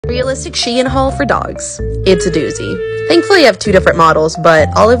Realistic Shein haul for dogs. It's a doozy. Thankfully I have 2 different models, but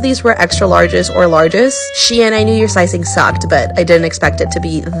all of these were extra larges or largest. Shein, I knew your sizing sucked, but I didn't expect it to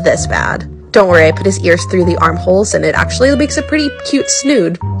be this bad. Don't worry, I put his ears through the armholes and it actually makes a pretty cute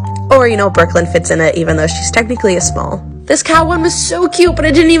snood. Or, you know, Brooklyn fits in it even though she's technically a small. This cow one was so cute, but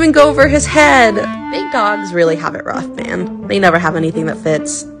it didn't even go over his head. Big dogs really have it rough, man. They never have anything that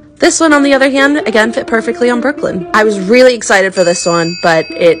fits. This one, on the other hand, again, fit perfectly on Brooklyn. I was really excited for this one, but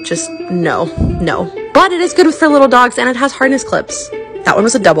it just, no. But it is good for little dogs, and it has harness clips. That one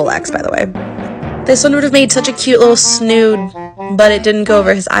was a double X, by the way. This one would have made such a cute little snood, but it didn't go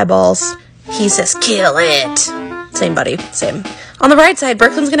over his eyeballs. He says, kill it. Same, buddy, same. On the right side,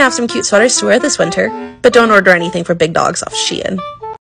 Brooklyn's gonna have some cute sweaters to wear this winter, but don't order anything for big dogs off Shein.